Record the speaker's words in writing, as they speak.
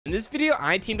In this video,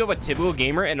 I teamed up with Typical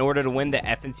Gamer in order to win the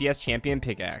FNCS Champion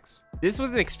Pickaxe. This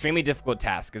was an extremely difficult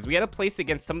task as we had to place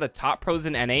against some of the top pros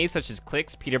in NA such as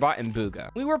Clicks, Peterbot, and Booga.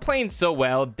 We were playing so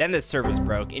well, then the servers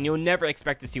broke, and you'll never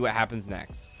expect to see what happens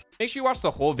next. Make sure you watch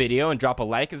the whole video and drop a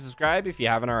like and subscribe if you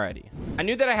haven't already. I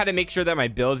knew that I had to make sure that my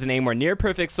builds and aim were near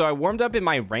perfect, so I warmed up in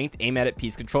my ranked aim edit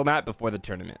piece control map before the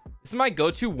tournament. This is my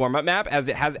go-to warm-up map as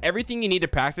it has everything you need to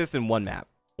practice in one map.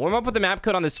 Warm up with the map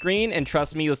code on the screen, and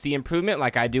trust me, you'll see improvement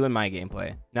like I do in my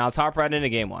gameplay. Now let's hop right into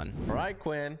game one. All right,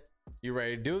 Quinn, you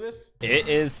ready to do this? It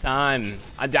is time.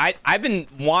 I've been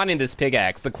wanting this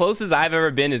pickaxe. The closest I've ever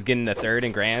been is getting a third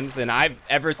in grands, and I've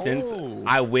ever since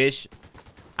I wish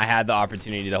I had the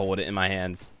opportunity to hold it in my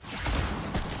hands.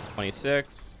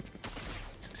 26.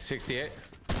 68.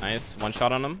 Nice. One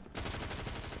shot on him.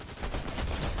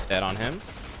 Dead on him.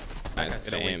 Nice.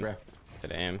 Good aim.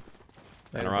 Good aim.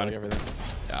 Gonna run.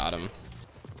 Got him.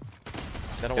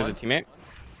 There's a teammate.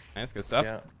 Nice, good stuff.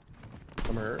 Yeah.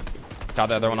 I'm hurt. Got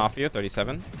the other one off you.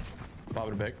 37. Bob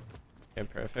and big. Okay,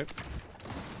 perfect.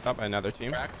 Got by another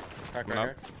team. Cracked.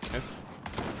 Cracked. Nice.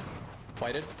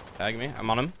 Whited. Tag me. I'm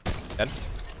on him. Dead.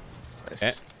 Nice.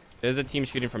 Okay. There's a team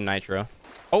shooting from Nitro.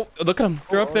 Oh, look at them.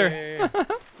 They're up there. Yeah.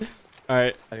 All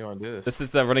right. How do you want to do this? This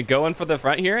is we're gonna go in for the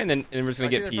front here, and then we're just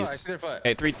gonna get peace. I see their foot.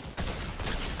 Okay, 3.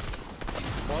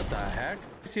 What the heck?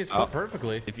 I see his foot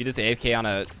perfectly. If you just AFK on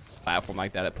a platform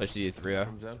like that, it pushes you through.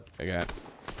 Okay.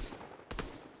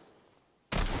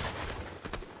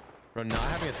 Bro, not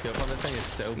having a scope on this thing is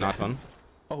so bad. Not one.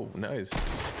 Oh, nice.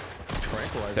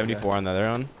 Tranquilizer. 74 on the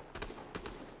other one.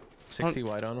 60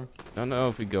 wide on him. Don't know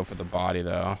if we go for the body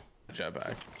though. Jet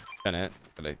back. Done it.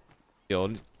 Got a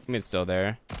shield. Teammate's still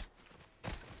there.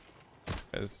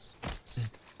 Guys,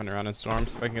 running around in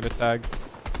storms. If I can get a tag.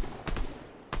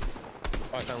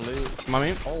 Oh, I found loot. Come on,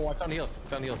 me. Oh, I found heals.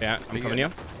 Yeah, I'm coming to you.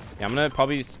 Yeah, I'm gonna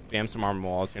probably spam some armor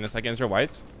walls here in a second. Is there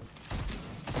whites?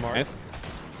 I'm hard. Nice.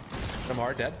 I'm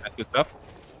hard, dead. That's good stuff.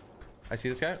 I see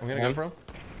this guy. I'm gonna go for him.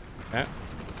 Yeah.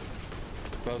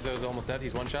 Bozo's almost dead.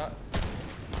 He's one shot.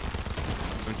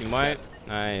 17 white.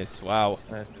 Nice. Wow.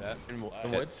 Nice.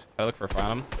 In woods. I look for a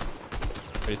farm.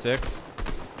 36.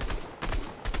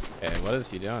 Okay, what is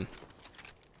he doing?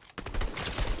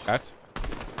 Cracked.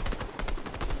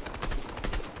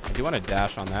 I do want to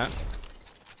dash on that.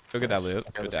 Go get that loot.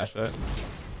 Let's go dash it.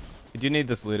 We do need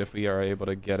this loot if we are able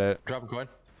to get it. Drop a coin.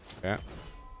 Yeah.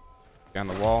 Down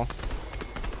the wall.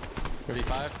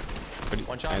 35.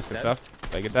 One shot. Nice, good stuff.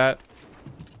 Did I get that?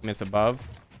 It's above.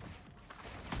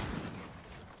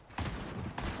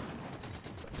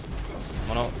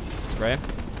 One out. Spray.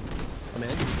 I'm in.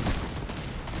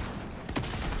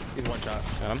 He's one shot.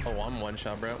 Got him. Oh, I'm one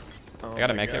shot, bro. Oh, I got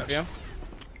a make it for you.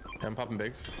 I'm popping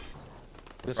bigs.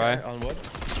 This Try. guy on wood.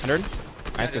 100.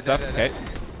 Nice, good stuff. Okay.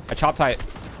 I chopped height.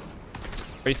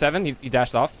 37. He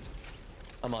dashed off.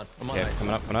 I'm on. Okay,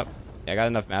 coming up. Yeah, I got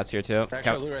enough mats here too.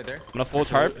 Extra loot right there. I'm gonna full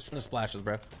tarp. Some splashes,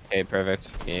 bro. Okay,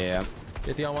 perfect. Yeah.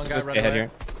 Get the on one guy right ahead there.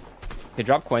 here. Okay,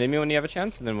 drop coin to me when you have a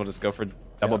chance, and then we'll just go for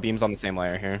double beams on the same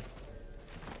layer here.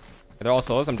 They're all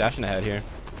solos. I'm dashing ahead here.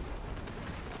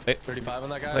 Wait. 35 on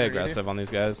that guy. Play aggressive on these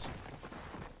guys.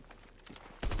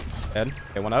 Dead.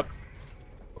 Okay, one up.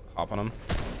 Hop on him.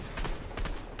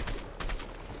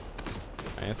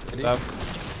 Nice, good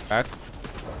stuff. Cracked.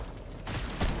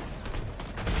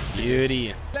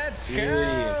 Beauty. Let's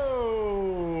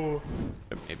go.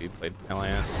 Maybe played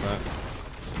Alliance, but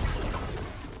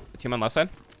the team on left side.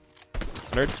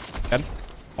 100. Dead.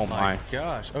 Oh my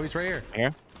Gosh. Oh, he's right here.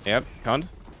 Here. Yep. Conned.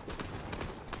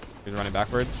 He's running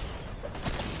backwards.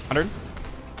 100.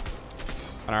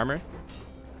 On armor.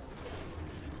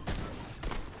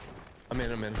 I'm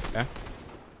in. Okay.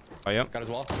 Oh, yep. Got his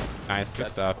wall. Nice. Good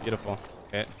stuff. Beautiful.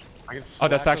 Okay. Oh,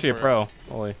 that's actually a pro.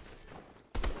 Holy.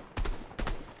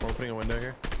 We're opening a window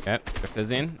here. Okay. They're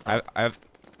fizzing. I've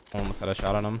almost had a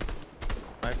shot on him.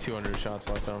 I have 200 shots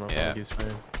left. I don't know if I'll use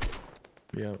fire.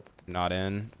 Yeah. Not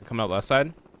in. Coming out left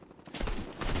side.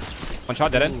 One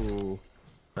shot. Dead it. Ooh.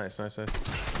 Nice. I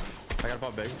got a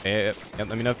pop big. Yep. Let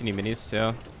me know if you need minis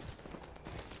too.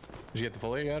 Did you get the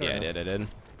fully yet? Yeah, I did.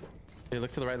 Hey,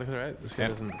 look to the right. This guy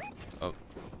doesn't. Oh.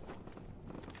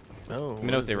 Oh. Let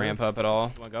me know if they ramp up at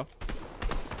all. Wanna go?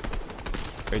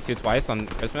 32 twice on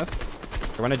Christmas.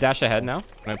 We're gonna dash ahead now.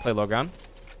 I'm gonna play low ground.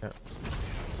 Yeah.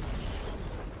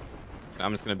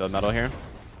 I'm just gonna build metal here.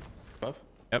 Above?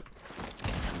 Yep.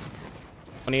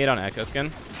 28 on Echo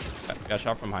Skin. Got a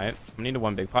shot from height. I'm gonna need a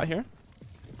one big pot here.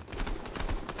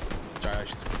 Sorry, I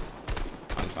just...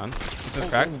 That's fine. This is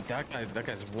cracked. That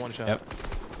guy's one shot. Yep.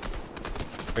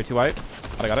 32 white.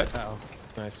 I got it. Oh,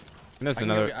 nice. And there's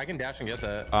another. I can dash and get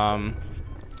that.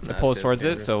 The pull is towards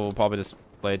it, so we'll probably just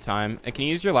Playtime. And can you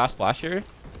use your last flash here?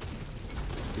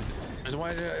 There's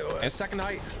one. Nice. Second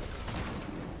height.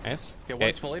 Nice. Okay,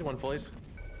 one's fully. One fully.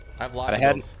 I have lots of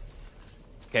ahead. builds.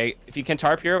 Okay, if you can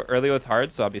tarp here early with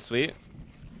hard, so that'll be sweet.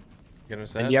 Get him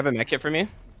set. And you have a mech kit for me?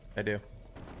 I do.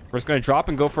 We're just gonna drop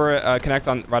and go for a connect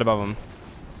on right above him.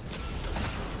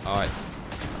 All right,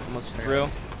 almost through.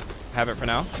 Have it for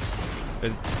now.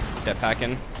 There's jetpack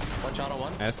in. One shot on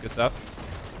one. Nice, good stuff.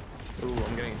 Ooh,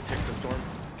 I'm getting ticked the storm.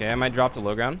 Okay, I might drop to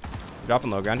low ground. Dropping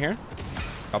low ground here.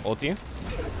 Drop ulti.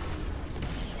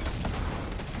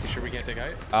 You sure we can't take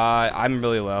height? I'm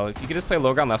really low. If you could just play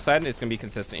low ground left side, it's gonna be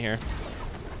consistent here.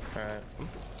 All right.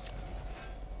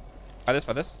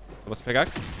 Fire this. What's the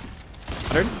pickaxe?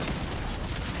 100.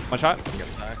 One shot. You got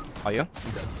to die. All you.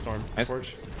 You got storm. Nice.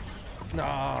 Torch. No.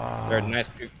 Third. Nice.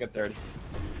 Good third.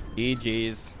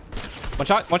 GG's. One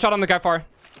shot on the guy far.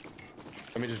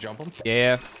 Let me just jump him.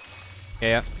 Yeah.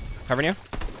 Covering you.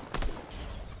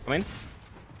 Come in.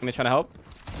 Let me try to help.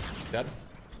 Dead.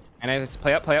 And I just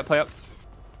play up. Gotta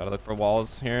look for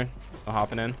walls here. No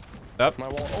hopping in. Up. That's my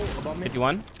wall. Oh, above me.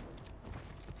 51.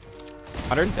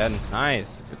 100. Dead.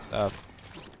 Nice. Good stuff.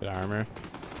 Good armor.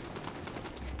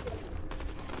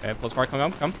 Okay, close far.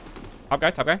 Come. Top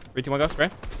guy. 3, 2, 1, go. Spray.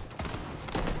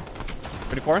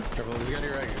 34. Careful. He's got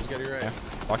your right. Yeah.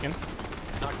 Walk in.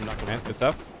 Knock him. Nice. Good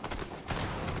stuff.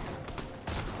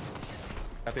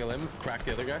 Got the limb. Crack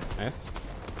the other guy. Nice.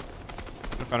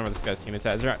 In front of where this guy's team is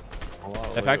at. Is there Oh,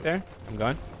 that back there? I'm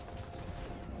going.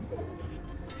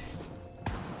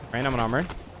 Rain, I'm an armor.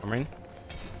 Armoring.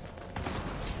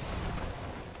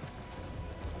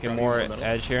 Get more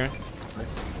edge here.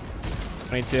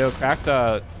 22. Cracked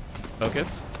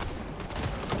focus.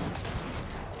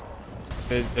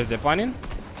 There's ziplining.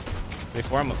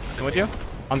 34. I'm with you.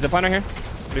 On zipline right here.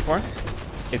 34.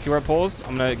 Okay, see where it pulls.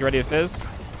 I'm gonna get ready to fizz.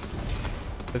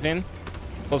 Fizzing.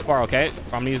 Pulls far, okay?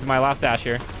 I'm gonna use my last dash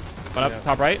here. Going up,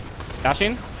 top right.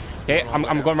 Dashing. Okay,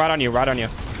 I'm going right on you.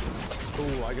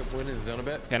 Ooh, I get win his zone a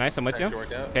bit. Okay, nice. I'm with you.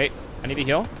 Okay, I need to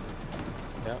heal.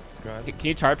 Yeah, go ahead. Can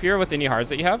you tarp here with any hards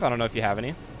that you have? I don't know if you have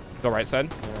any. Go right side.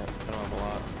 Yeah, I don't have a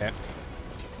lot. Okay.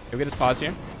 Can we get his pause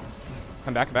here?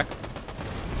 Come back. We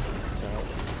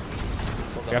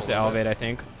have to elevate, I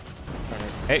think.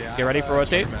 Hey, get ready for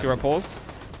rotate. See where it pulls.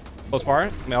 Pulls far.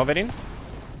 I'm elevating.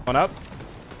 Going up.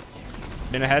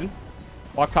 In ahead.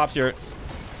 Walk tops here.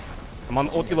 I'm on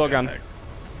ulti low ground.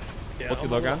 Yeah, Ulti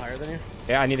low ground. Higher than you.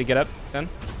 Yeah, I need to get up then.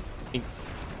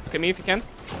 Look at me if you can.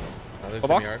 Oh, Full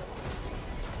box.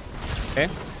 Okay.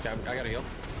 Yeah, I gotta heal.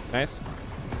 Nice.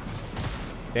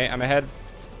 Okay, I'm ahead.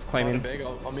 It's claiming. Big.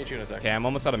 I'll meet you in a second. Okay, I'm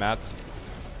almost out of mats.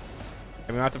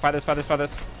 Okay, we have to fight this. Full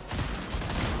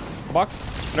box.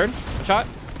 100. One shot.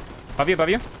 Above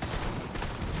you.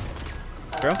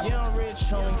 Through.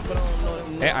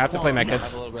 Hey, I have to play my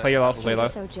kids. Play your loss, play low.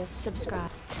 So just subscribe.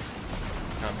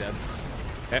 I'm dead.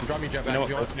 Okay. Drop me jet You back know if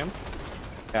you what? want. Listen.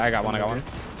 Yeah, I got one. Okay.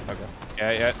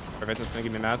 Yeah. Perfect. That's gonna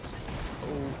give me mats. Oh,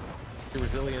 you're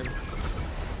resilient.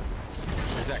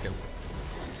 Your second.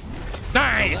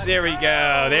 Nice. There we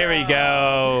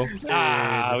go.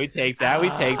 Ah, we take that.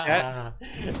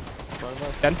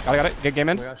 Then got it. Good game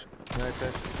in. Oh my gosh. Nice.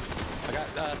 I got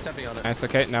 70 on it. Nice.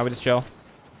 Okay. Now we just chill.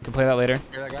 We can play that later.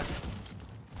 Hear that guy?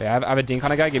 Okay, I have a dink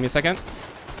on a guy. Give me a second.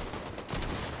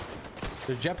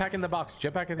 There's jetpack in the box.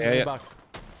 Jetpack is in the box.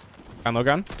 On low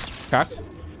ground. Cracked.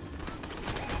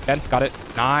 Dead. Got it.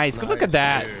 Nice. Good look at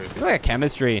that. Dude. Look at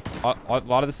chemistry. A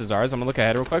lot of this is ours. I'm gonna look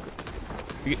ahead real quick.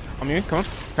 On me. Come on.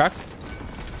 Cracked.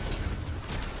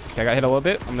 Okay, I got hit a little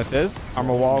bit. I'm gonna fizz.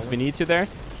 Armor wall if we need to there.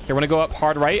 Okay, we're gonna go up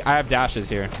hard right. I have dashes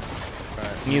here.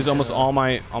 Right. Can use almost all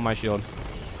my shield.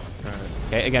 Right.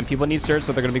 Okay, again, people need surge,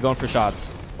 so they're gonna be going for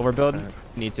shots. Overbuild. Right.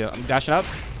 Need to. I'm dashing up.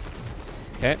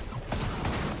 Okay.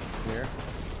 Here.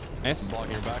 Nice.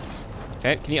 Blocking your backs.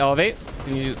 Okay, can you elevate?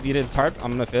 Can you lead a tarp?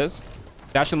 I'm gonna fizz.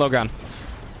 Dash in low ground.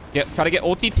 Yeah, try to get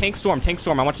ulti. Tank storm.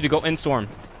 I want you to go in storm.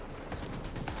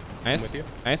 Nice. With you.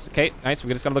 Nice. Okay, nice.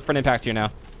 We just gotta look for an impact here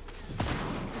now.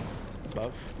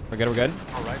 Above. We're good.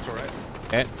 All right.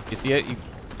 Okay, you see it? You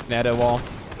can add a wall.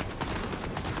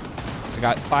 We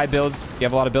got 5 builds. Do you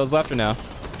have a lot of builds left or no?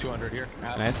 200 here.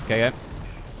 Nice. Okay, yeah.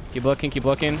 Keep looking.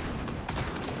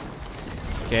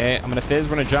 Okay, I'm gonna fizz.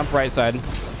 We're gonna jump right side.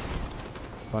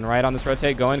 Going right on this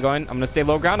rotate. Going. I'm gonna stay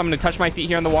low ground. I'm gonna touch my feet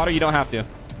here in the water. You don't have to.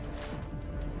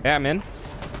 Yeah, I'm in.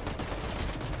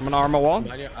 I'm gonna armor wall.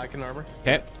 I can armor.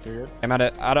 Okay. You're good. I'm out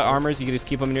of armors. You can just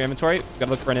keep them in your inventory.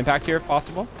 Gotta look for an impact here if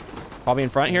possible. Probably in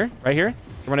front here. Right here.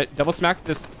 We're gonna double smack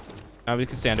this. We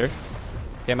can standard.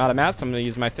 Okay, I'm out of mats. So I'm gonna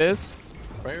use my fizz.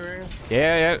 Right here.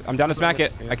 Yeah. I'm down to smack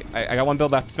it. Yeah. I got 1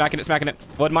 build left. Smacking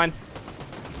it. Blood mine.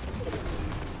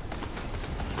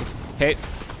 Okay.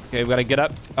 Okay, we gotta get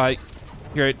up.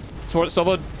 Here,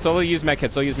 solo use med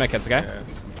kits. Solo use med kits, okay? Yeah.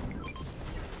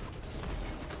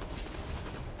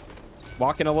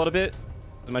 Walk in a little bit,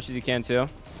 as much as you can too.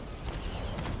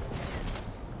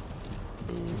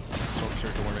 Ooh. Smoke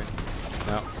circle warning.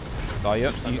 No. Saw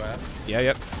you. Yeah,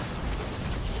 yep.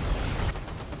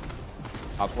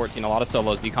 Top 14, a lot of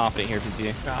solos. Be confident here,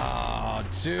 PC. Oh,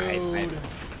 dude. Nice.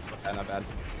 Not bad.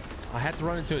 I had to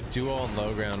run into a duo on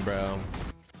low ground, bro.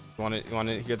 You want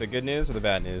to hear the good news or the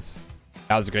bad news?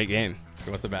 That was a great game.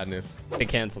 What's the bad news? They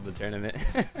canceled the tournament.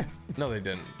 No, they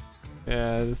didn't.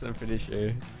 Yeah, this I'm pretty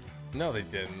sure. No, they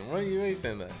didn't. Why are you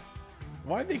saying that?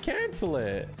 Why did they cancel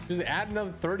it? Just add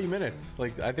another 30 minutes.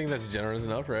 Like, I think that's generous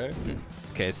enough, right?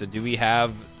 Okay, so do we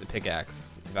have the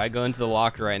pickaxe? If I go into the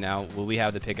locker right now, will we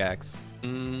have the pickaxe?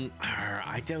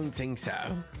 I don't think so.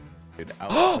 Dude,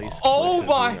 oh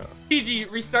my! PG,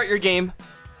 restart your game.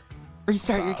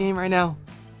 Restart your game right now.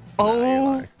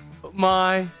 Oh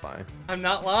my! Fine. I'm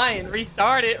not lying.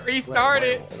 Restart it. Restart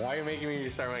it. Why are you making me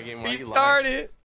restart my game? Restart it.